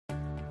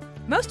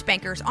Most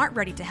bankers aren't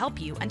ready to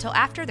help you until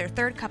after their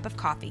third cup of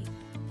coffee.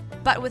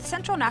 But with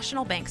Central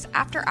National Bank's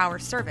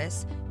after-hours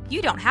service,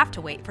 you don't have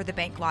to wait for the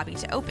bank lobby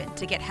to open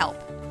to get help.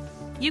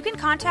 You can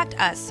contact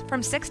us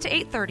from 6 to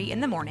 8:30 in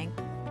the morning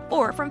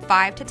or from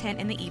 5 to 10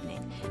 in the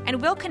evening,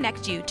 and we'll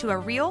connect you to a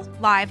real,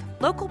 live,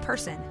 local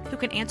person who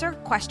can answer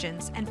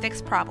questions and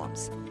fix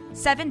problems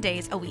 7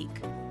 days a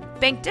week.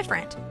 Bank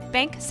different.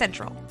 Bank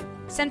Central.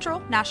 Central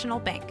National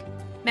Bank.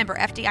 Member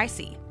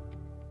FDIC.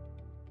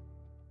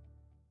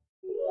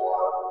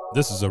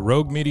 This is a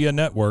Rogue Media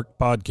Network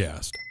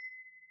podcast.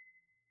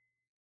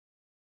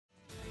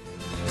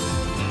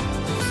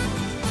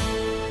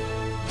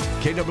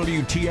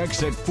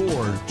 KWTX at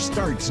 4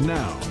 starts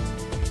now.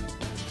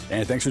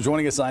 And thanks for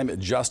joining us. I'm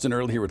Justin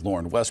Early here with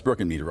Lauren Westbrook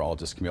and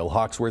meteorologist Camille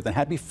Hawksworth. And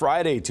happy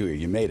Friday to you.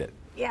 You made it.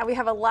 Yeah, we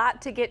have a lot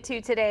to get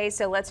to today,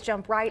 so let's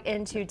jump right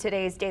into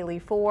today's Daily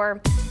 4.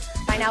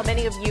 By now,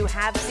 many of you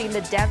have seen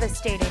the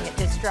devastating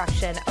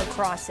destruction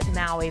across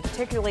Maui,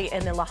 particularly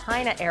in the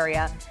Lahaina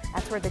area.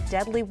 That's where the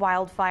deadly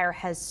wildfire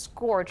has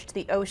scorched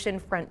the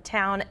oceanfront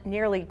town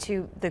nearly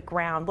to the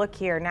ground. Look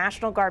here,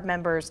 National Guard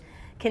members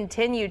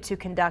continue to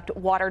conduct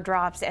water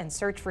drops and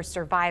search for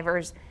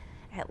survivors.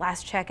 At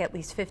last check, at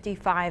least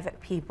 55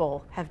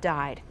 people have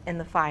died in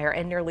the fire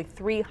and nearly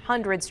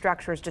 300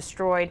 structures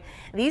destroyed.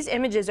 These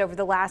images over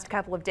the last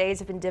couple of days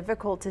have been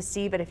difficult to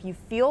see, but if you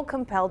feel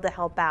compelled to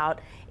help out,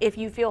 if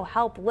you feel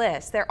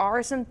helpless, there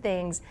are some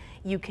things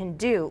you can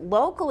do.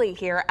 Locally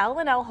here,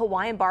 L&L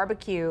Hawaiian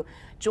Barbecue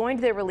joined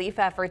the relief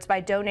efforts by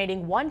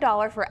donating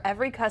 $1 for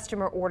every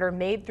customer order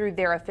made through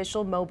their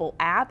official mobile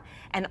app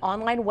and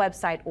online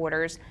website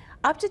orders.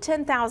 Up to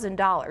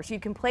 $10,000. You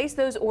can place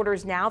those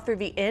orders now through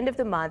the end of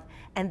the month,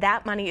 and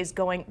that money is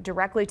going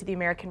directly to the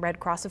American Red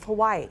Cross of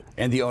Hawaii.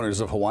 And the owners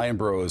of Hawaiian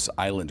Bros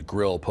Island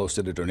Grill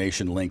posted a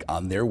donation link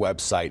on their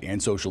website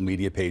and social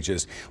media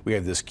pages. We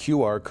have this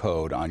QR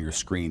code on your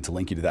screen to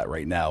link you to that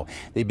right now.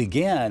 They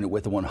began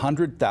with a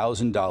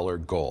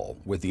 $100,000 goal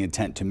with the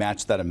intent to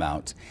match that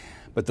amount.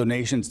 But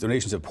donations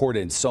have poured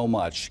in so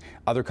much.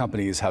 Other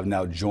companies have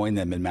now joined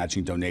them in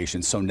matching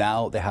donations. So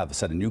now they have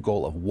set a new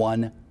goal of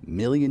 $1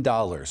 million,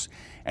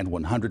 and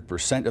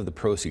 100% of the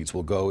proceeds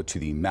will go to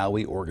the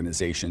Maui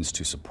organizations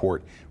to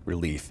support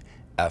relief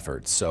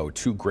efforts. So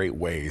two great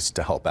ways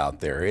to help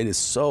out there. It is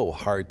so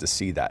hard to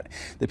see that.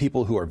 The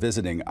people who are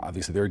visiting,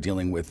 obviously they're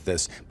dealing with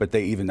this, but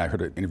I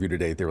heard an interview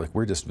today, they were like,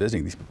 we're just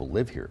visiting. These people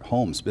live here.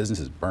 Homes,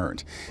 businesses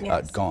burned,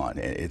 yes. Gone.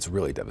 It's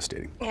really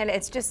devastating. And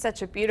it's just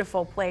such a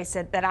beautiful place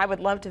that I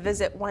would love to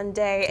visit one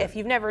day. Yeah. If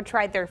you've never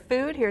tried their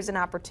food, here's an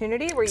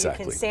opportunity where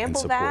Exactly. you can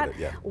sample that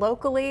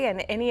locally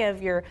and any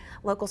of your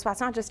local spots,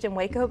 not just in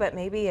Waco, but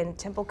maybe in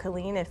Temple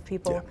Killeen. If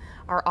people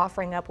are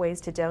offering up ways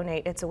to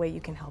donate, it's a way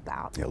you can help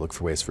out. Yeah, look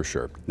for ways for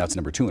sure. Now it's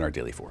number 2 in our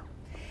Daily 4.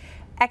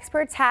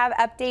 Experts have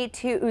update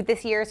to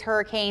this year's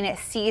hurricane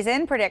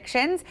season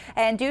predictions,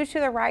 and due to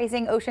the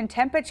rising ocean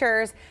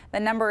temperatures, the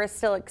number is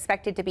still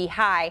expected to be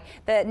high.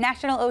 The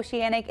National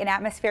Oceanic and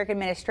Atmospheric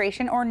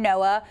Administration, or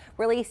NOAA,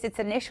 released its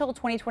initial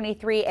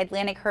 2023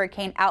 Atlantic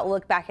hurricane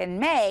outlook back in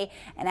May,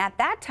 and at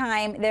that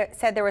time they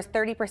said there was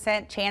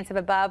 30% chance of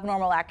above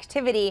normal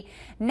activity.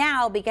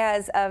 Now,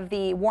 because of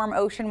the warm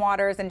ocean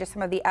waters and just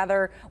some of the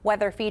other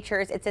weather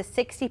features, it's a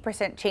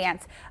 60%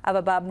 chance of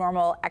above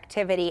normal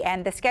activity,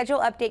 and the schedule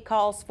update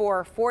calls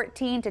for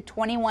 14 to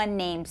 21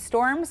 named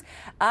storms,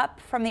 up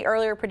from the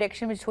earlier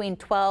prediction between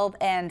 12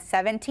 and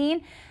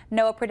 17.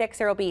 NOAA predicts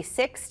there will be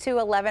 6 to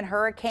 11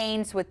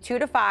 hurricanes, with 2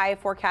 to 5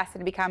 forecasted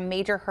to become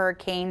major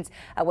hurricanes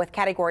with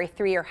Category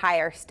 3 or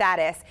higher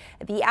status.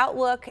 The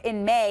outlook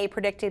in May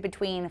predicted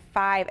between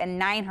 5 and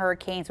 9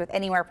 hurricanes, with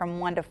anywhere from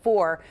 1 to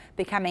 4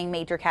 becoming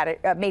major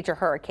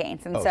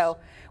hurricanes. And so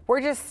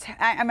we're just,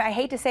 I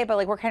hate to say it,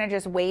 but we're kind of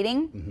just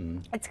waiting. Mm-hmm.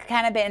 It's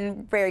kind of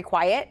been very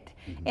quiet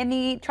in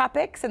the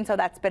tropics, and so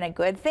that's been a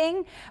good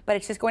thing, but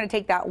it's just going to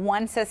take that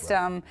one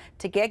system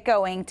to get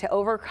going, to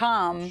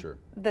overcome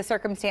the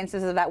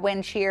circumstances of that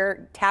wind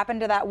shear, tap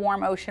into that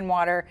warm ocean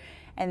water,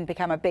 and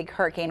become a big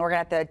hurricane. We're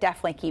going to have to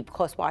definitely keep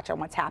close watch on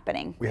what's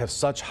happening. We have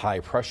such high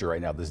pressure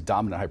right now, this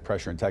dominant high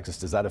pressure in Texas.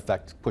 Does that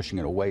affect pushing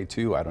it away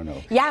too? I don't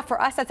know. Yeah,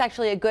 for us, that's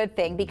actually a good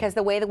thing, because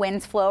the way the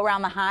winds flow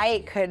around the high,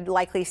 it could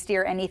likely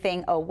steer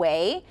anything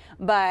away,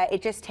 but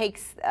it just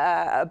takes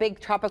a big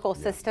tropical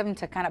system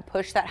to kind of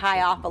push that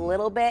high off a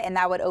little bit, and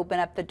that would open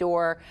up the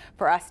door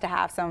for us to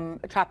have some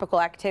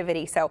tropical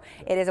activity. So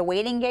it is a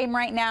waiting game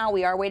right now.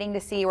 We are waiting to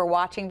see. We're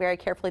watching very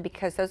carefully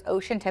because those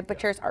ocean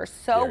temperatures are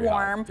so very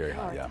warm. Hot, very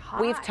hot, yeah.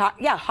 We've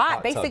talked,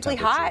 hot, basically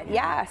hot.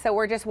 Yeah, so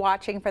we're just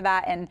watching for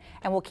that, and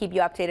we'll keep you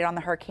updated on the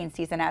hurricane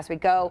season as we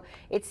go.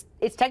 It's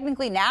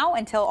technically now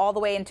until all the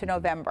way into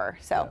November,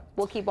 so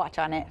we'll keep watch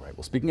on it. Right.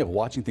 Well, speaking of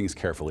watching things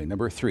carefully,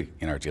 number 3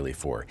 in our Daily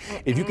 4.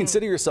 If you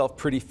consider yourself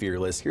pretty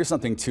fearless, here's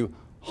something to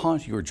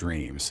haunt your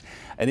dreams.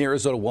 An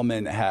Arizona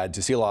woman had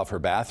to seal off her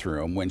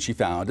bathroom when she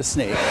found a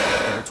snake in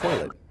her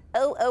toilet.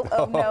 Oh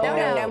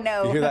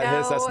no. You hear that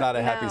hiss? That's not a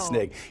No. happy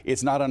snake.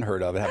 It's not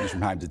unheard of. It happens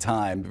from time to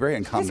time. Very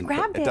uncommon,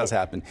 but it does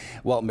happen.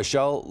 Well,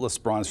 Michelle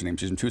LeSbron's her name.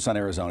 She's from Tucson,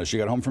 Arizona. She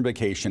got home from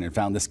vacation and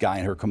found this guy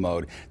in her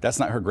commode. That's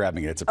not her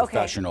grabbing it. It's a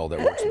professional that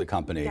works with the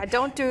company. Yeah,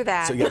 don't do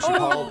that. So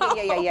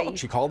yeah,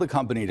 she called the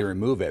company to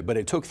remove it, but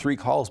it took 3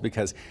 calls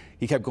because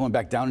he kept going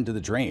back down into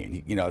the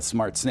drain. You know, a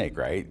smart snake,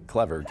 right?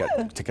 Clever,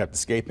 kept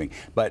escaping.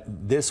 But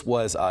this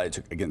was, it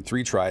took, again,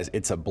 3 tries.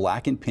 It's a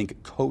black and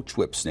pink coach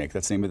whip snake.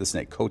 That's the name of the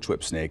snake, coach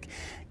whip snake.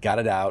 Got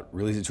it out,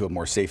 released it to a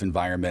more safe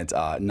environment,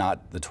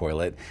 not the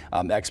toilet.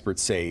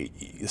 Experts say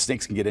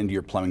snakes can get into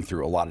your plumbing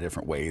through a lot of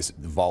different ways.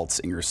 Vaults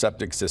in your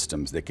septic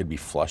systems that could be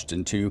flushed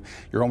into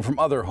your home from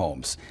other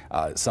homes.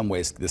 Some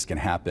ways this can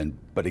happen,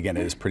 but again,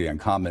 it is pretty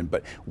uncommon.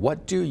 But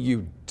what do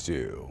you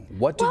do?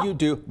 What do you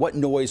do? What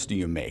noise do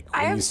you make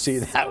when you see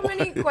that? I have so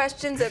many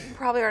questions that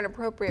probably aren't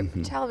appropriate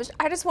for television.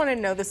 I just want to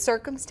know the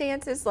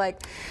circumstances,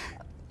 like.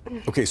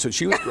 Okay, so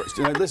she was.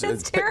 Listen,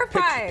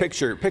 terrifying.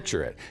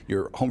 Picture it.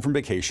 You're home from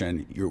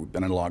vacation. You're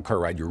on a long car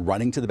ride. You're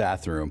running to the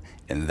bathroom,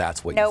 and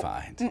that's what you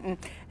find.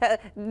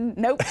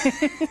 Nope.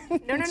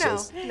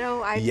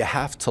 No. You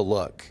have to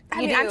look. I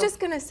mean, I'm just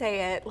gonna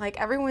say it. Like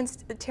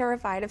everyone's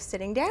terrified of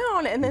sitting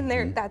down, and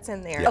then that's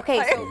in there. Yeah.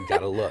 Okay, so you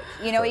gotta look.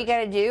 You know what you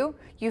gotta do?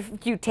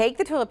 You take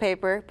the toilet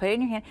paper, put it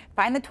in your hand,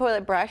 find the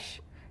toilet brush,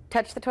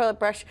 touch the toilet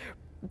brush.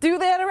 Do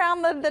that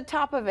around the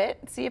top of it,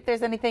 see if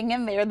there's anything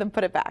in there, then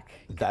put it back.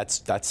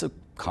 That's a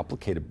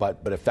complicated but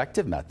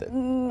effective method.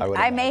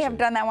 I may have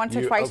done that once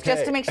or twice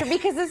just to make sure,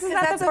 because this is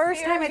not the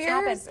first time it's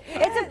happened.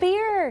 It's a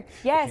fear.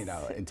 Yes. You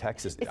know, in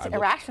Texas, it's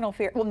irrational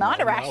fear. Well, not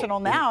irrational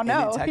now.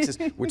 In Texas,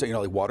 we're talking,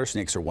 like water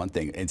snakes are one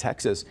thing. In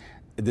Texas,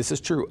 this is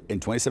true. In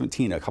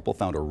 2017, a couple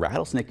found a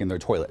rattlesnake in their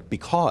toilet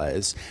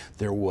because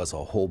there was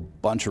a whole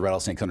bunch of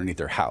rattlesnakes underneath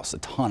their house, a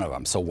ton of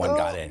them. So one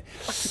got in.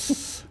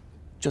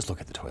 Just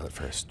look at the toilet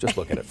first. Just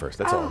look at it first.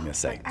 That's all I'm going to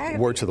say.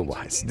 Word to the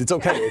wise. It's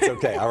okay. It's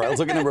okay. All right, let's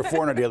look at number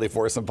 4 on our Daily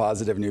Force. Some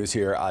positive news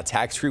here.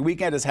 Tax-free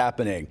weekend is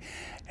happening.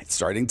 It's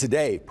starting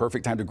today.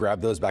 Perfect time to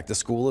grab those back to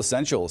school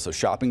essentials. So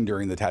shopping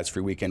during the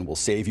tax-free weekend will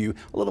save you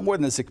a little more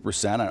than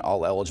 6% on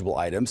all eligible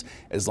items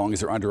as long as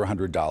they're under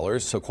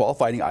 $100. So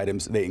qualifying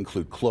items, they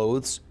include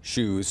clothes,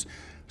 shoes,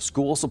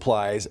 school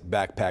supplies,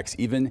 backpacks,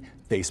 even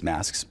face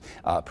masks,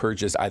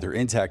 purchased either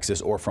in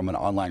Texas or from an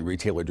online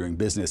retailer doing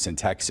business in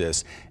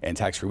Texas. And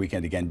tax-free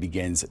weekend again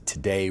begins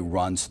today,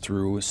 runs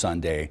through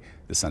Sunday,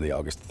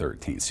 August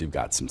 13th. So you've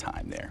got some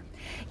time there.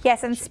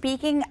 Yes, and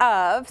speaking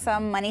of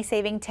some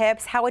money-saving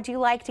tips, how would you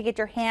like to get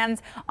your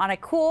hands on a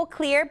cool,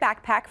 clear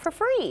backpack for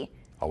free?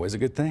 Always a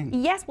good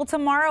thing. Yes, well,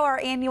 tomorrow our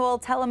annual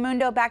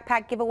Telemundo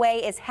backpack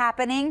giveaway is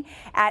happening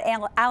at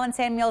Allen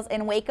Samuels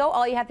in Waco.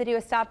 All you have to do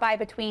is stop by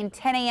between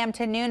 10 a.m.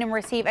 to noon and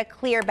receive a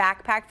clear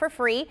backpack for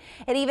free.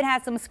 It even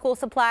has some school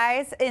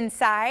supplies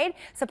inside.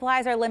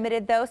 Supplies are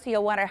limited though, so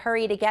you'll want to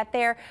hurry to get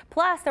there.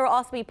 Plus, there will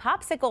also be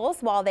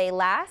popsicles while they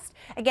last.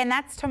 Again,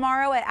 that's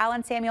tomorrow at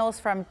Allen Samuels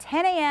from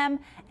 10 a.m.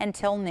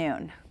 until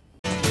noon.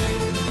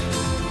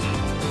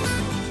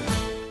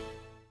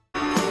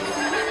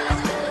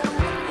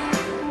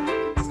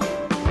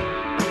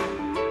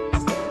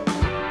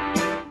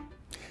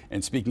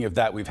 And speaking of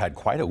that, we've had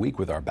quite a week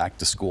with our back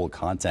to school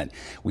content.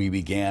 We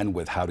began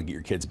with how to get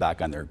your kids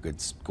back on their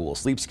good school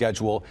sleep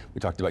schedule.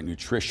 We talked about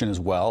nutrition as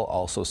well,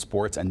 also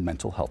sports and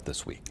mental health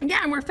this week.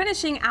 Yeah, and we're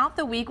finishing out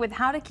the week with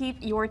how to keep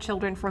your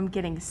children from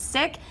getting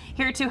sick.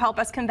 Here to help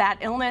us combat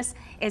illness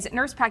is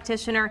nurse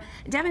practitioner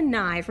Devin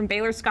Nye from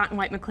Baylor Scott and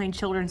White McLean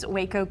Children's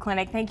Waco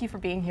Clinic. Thank you for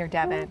being here,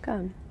 Devin. You're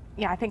welcome.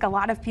 Yeah, I think a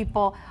lot of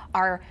people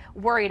are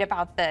worried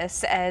about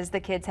this as the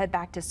kids head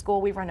back to school.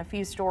 We've run a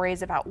few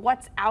stories about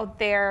what's out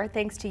there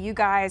thanks to you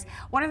guys.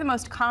 What are the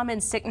most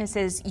common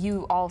sicknesses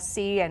you all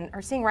see and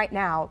are seeing right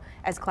now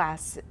as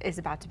class is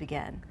about to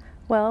begin?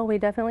 Well, we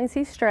definitely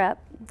see strep.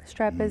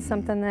 Strep is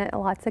something that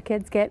lots of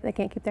kids get. They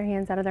can't keep their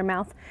hands out of their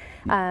mouth.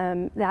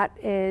 That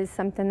is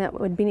something that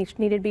would be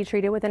needed to be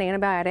treated with an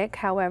antibiotic.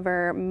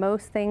 However,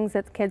 most things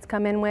that kids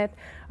come in with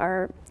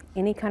are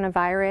any kind of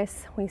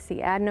virus. We see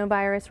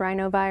adenovirus,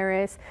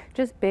 rhinovirus,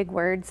 just big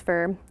words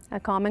for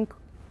a common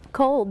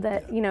cold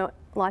that, you know,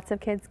 lots of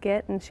kids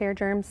get and share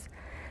germs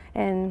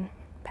and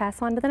pass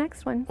on to the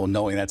next one. Well,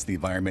 knowing that's the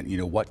environment, you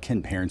know, what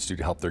can parents do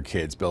to help their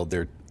kids build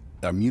their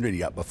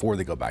immunity up before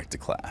they go back to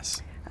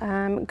class?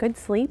 Good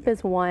sleep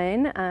is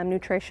one.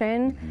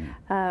 Nutrition,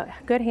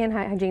 good hand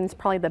hygiene is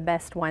probably the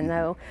best one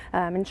though,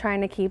 and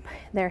trying to keep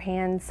their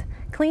hands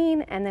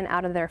clean and then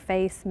out of their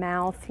face,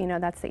 mouth. You know,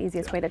 that's the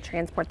easiest way to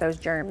transport those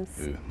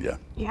germs. Yeah.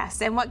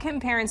 Yes, and what can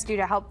parents do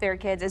to help their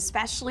kids,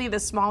 especially the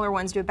smaller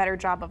ones, do a better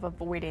job of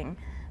avoiding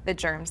the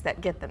germs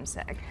that get them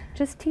sick?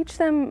 Just teach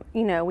them,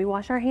 you know, we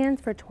wash our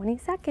hands for 20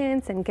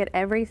 seconds and get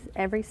every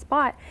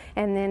spot,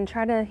 and then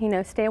try to, you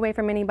know, stay away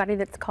from anybody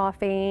that's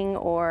coughing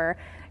or,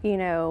 you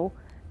know,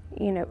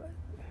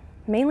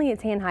 mainly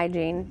it's hand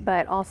hygiene,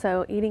 but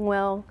also eating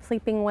well,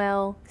 sleeping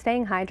well,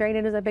 staying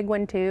hydrated is a big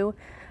one too.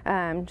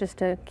 just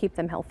to keep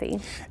them healthy.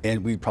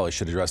 And we probably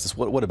should address this.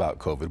 What about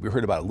COVID? We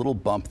heard about a little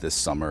bump this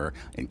summer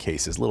in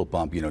cases, little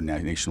bump,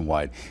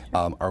 nationwide.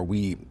 Are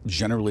we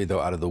generally,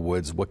 though, out of the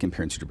woods? What can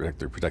parents do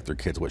to protect their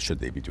kids? What should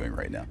they be doing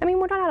right now? I mean,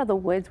 we're not out of the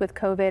woods with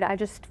COVID. I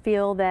just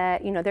feel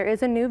that, there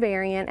is a new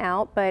variant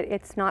out, but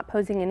it's not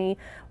posing any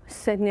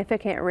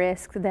significant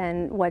risk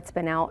than what's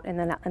been out in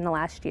the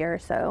last year or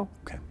so.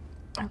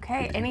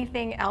 Okay.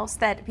 Anything else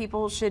that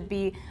people should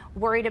be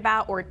worried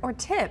about, or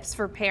tips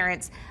for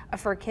parents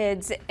for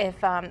kids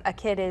if a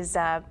kid is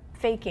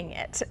faking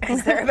it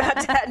as they're about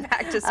to head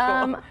back to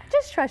school?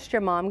 Just trust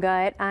your mom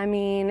gut. I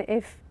mean,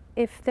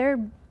 if they're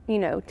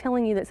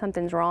telling you that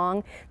something's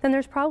wrong, then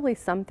there's probably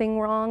something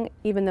wrong,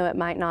 even though it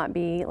might not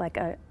be like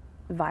a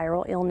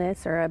viral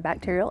illness or a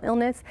bacterial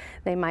illness.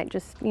 They might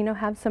just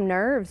have some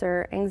nerves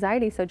or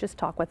anxiety, so just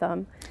talk with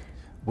them.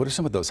 What are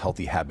some of those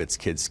healthy habits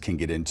kids can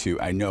get into?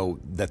 I know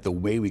that the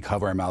way we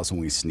cover our mouths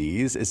when we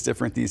sneeze is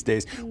different these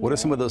days. Yes. What are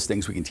some of those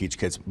things we can teach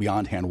kids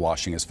beyond hand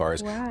washing, as far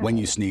as when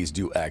you sneeze,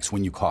 do X,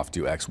 when you cough,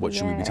 do X? What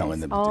should we be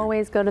telling them to do?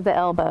 Always go to the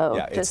elbow.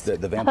 Yeah, it's the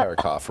vampire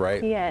cough,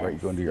 right? Yes. Right, you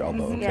go into your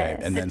elbow, okay.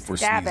 Yes. And then for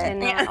sneezing. And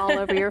not all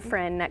over your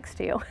friend next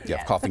to you.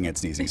 Yeah, coughing and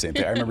sneezing, same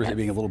thing. I remember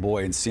being a little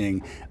boy and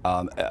seeing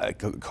a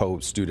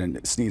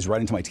co-student sneeze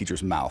right into my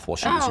teacher's mouth while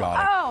she was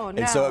yawning. Oh, no.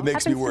 And so it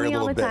makes me worry a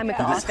little bit. All the time at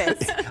the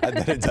office. I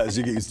bet it does.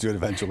 You get used to it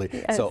eventually.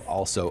 Yes. So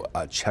also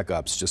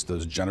checkups, just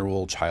those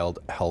general child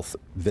health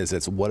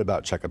visits. What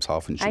about checkups? How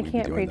often should we be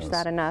doing those? I can't preach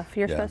that enough.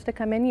 You're supposed to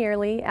come in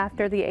yearly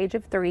after the age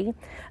of 3.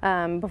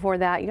 Before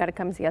that, you got to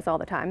come see us all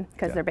the time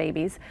because they're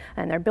babies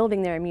and they're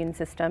building their immune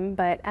system.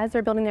 But as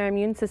they're building their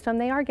immune system,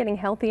 they are getting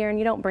healthier, and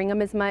you don't bring them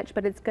as much,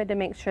 but it's good to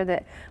make sure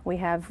that we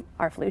have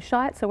our flu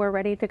shot, so we're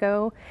ready to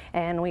go,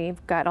 and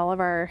we've got all of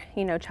our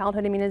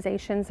childhood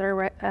immunizations that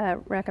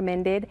are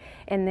recommended,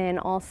 and then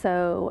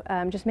also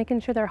just making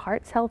sure their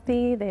heart's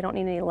healthy. They don't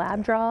need any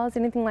lab draws,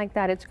 anything like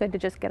that. It's good to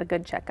just get a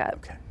good checkup.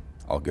 Okay.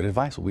 All good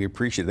advice. Well, we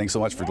appreciate it. Thanks so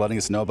much for letting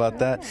us know about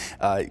that.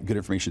 Good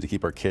information to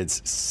keep our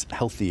kids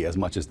healthy as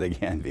much as they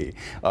can be.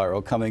 All right,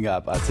 well, coming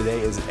up,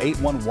 today is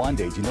 811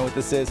 Day. Do you know what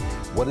this is?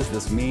 What does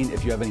this mean?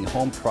 If you have any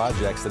home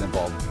projects that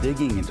involve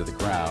digging into the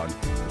ground,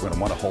 you're going to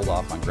want to hold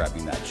off on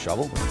grabbing that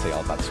shovel. We're going to tell you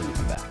all about this when we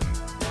come back.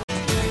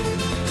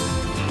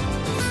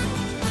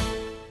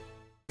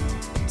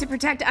 To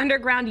protect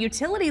underground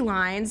utility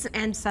lines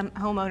and some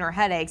homeowner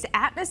headaches,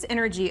 Atmos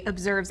Energy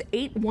observes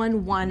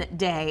 811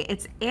 Day.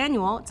 It's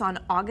annual. It's on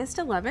August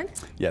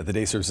 11th. Yeah, the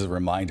day serves as a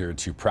reminder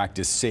to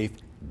practice safe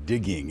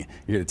digging. You're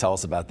here to tell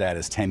us about that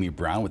is Tammie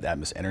Bowman with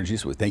Atmos Energy.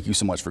 So thank you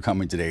so much for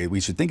coming today. We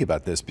should think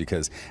about this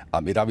because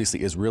it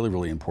obviously is really,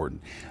 really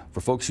important. For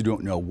folks who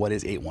don't know, what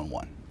is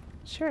 811?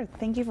 Sure.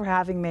 Thank you for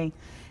having me.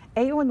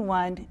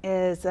 811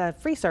 is a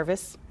free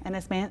service, and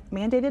it's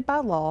mandated by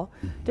law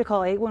to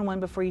call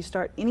 811 before you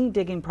start any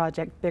digging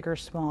project, big or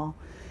small.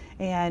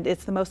 And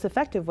it's the most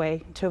effective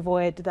way to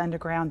avoid the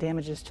underground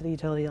damages to the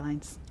utility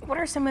lines. What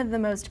are some of the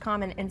most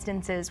common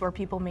instances where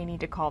people may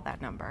need to call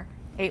that number?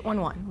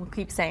 811. We'll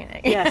keep saying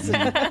it. Yes.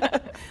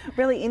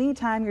 Really,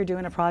 anytime you're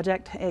doing a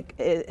project,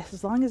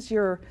 as long as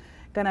you're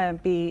going to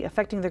be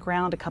affecting the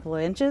ground a couple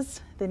of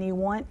inches, then you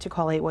want to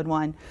call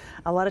 811.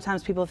 A lot of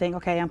times people think,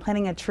 okay, I'm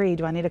planting a tree,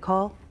 do I need to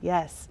call?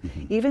 Yes.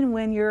 Even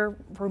when you're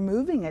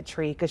removing a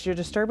tree because you're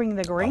disturbing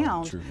the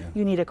ground,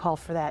 you need to call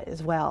for that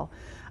as well.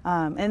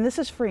 And this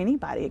is for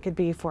anybody. It could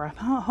be for a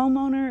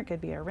homeowner, it could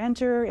be a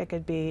renter, it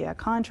could be a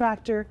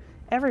contractor,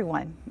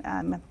 everyone.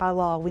 By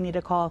law, we need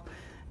to call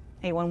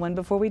 811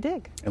 before we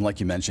dig. And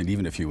like you mentioned,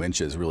 even a few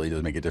inches really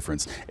does make a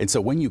difference. And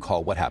so when you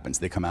call, what happens?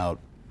 They come out,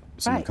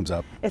 someone comes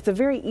up? It's a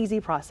very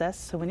easy process.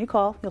 So when you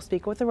call, you'll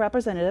speak with a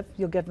representative,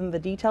 you'll give them the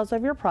details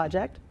of your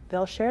project,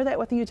 they'll share that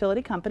with the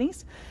utility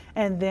companies,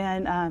 and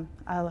then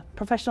a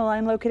professional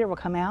line locator will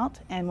come out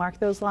and mark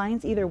those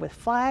lines either with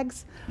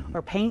flags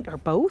or paint or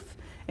both.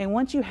 And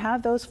once you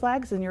have those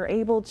flags, then you're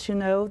able to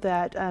know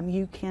that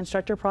you can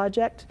start your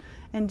project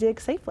and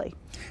dig safely.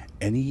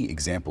 Any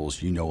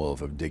examples you know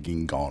of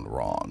digging gone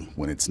wrong,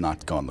 when it's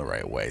not gone the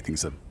right way,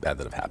 things bad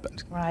that have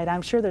happened? Right,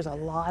 I'm sure there's a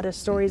lot of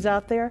stories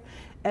out there.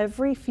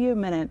 Every few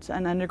minutes,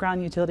 an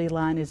underground utility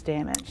line is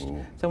damaged.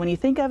 Ooh. So when you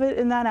think of it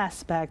in that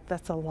aspect,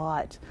 that's a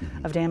lot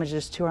of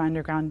damages to our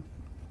underground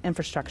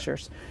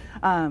infrastructures.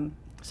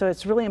 So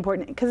it's really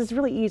important because it's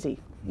really easy.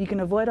 You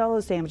can avoid all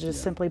those damages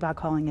simply by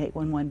calling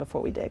 811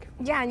 before we dig.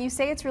 Yeah, and you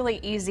say it's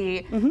really easy.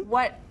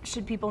 What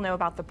should people know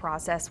about the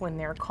process when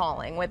they're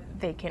calling? What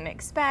they can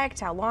expect,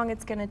 how long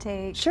it's going to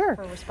take for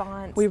a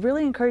response? We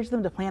really encourage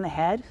them to plan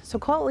ahead. So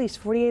call at least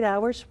 48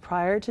 hours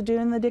prior to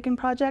doing the digging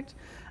project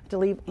to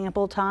leave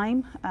ample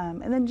time,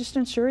 and then just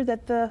ensure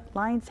that the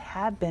lines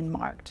have been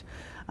marked.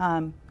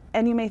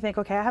 And you may think,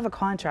 okay, I have a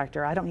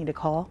contractor, I don't need to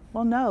call.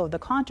 Well, no, the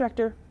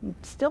contractor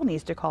still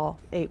needs to call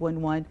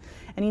 811,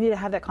 and you need to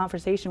have that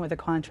conversation with the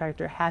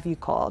contractor. Have you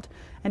called?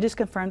 And just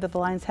confirm that the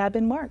lines have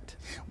been marked.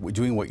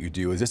 Doing what you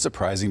do, is it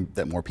surprising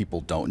that more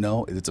people don't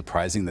know? Is it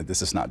surprising that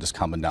this is not just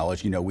common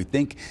knowledge? We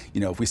think,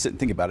 if we sit and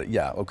think about it,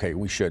 yeah, okay,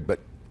 we should, but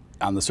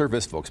on the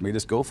surface, folks may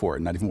just go for it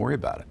and not even worry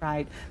about it.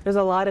 Right. There's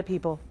a lot of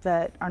people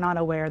that are not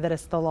aware that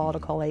it's the law to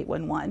call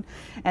 811.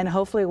 And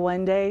hopefully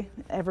one day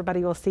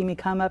everybody will see me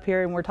come up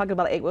here and we're talking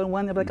about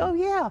 811. They'll be like, oh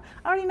yeah,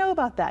 I already know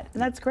about that.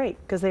 And that's great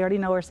because they already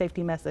know our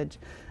safety message.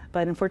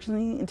 But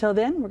unfortunately, until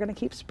then, we're going to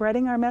keep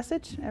spreading our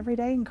message every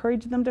day,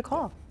 encouraging them to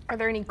call. Are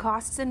there any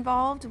costs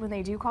involved when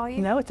they do call you?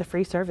 No, it's a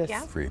free service.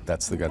 Yeah. Free.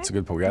 That's a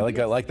good point. I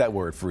like that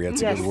word, free.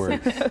 That's a good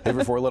word.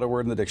 Favorite four-letter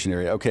word in the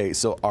dictionary. Okay,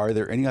 so are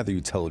there any other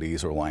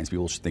utilities or lines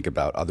people should think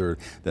about other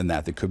than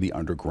that could be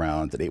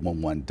underground that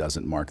 811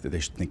 doesn't mark that they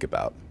should think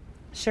about?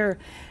 Sure.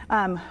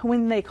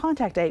 When they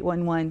contact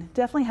 811,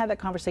 definitely have that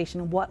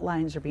conversation what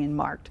lines are being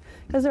marked.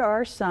 Because there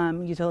are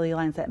some utility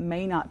lines that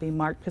may not be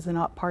marked because they're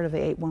not part of the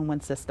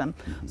 811 system.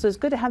 So it's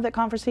good to have that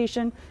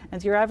conversation.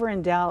 And if you're ever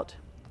in doubt,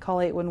 call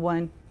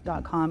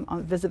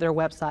 811.com, visit their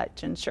website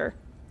to ensure.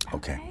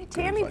 Okay.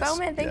 Tammie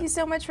Bowman, thank you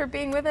so much for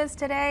being with us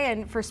today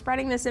and for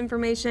spreading this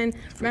information.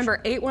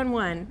 Remember,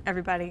 811,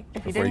 everybody.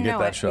 If you didn't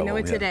know it, you know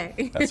it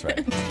today. That's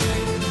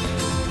right.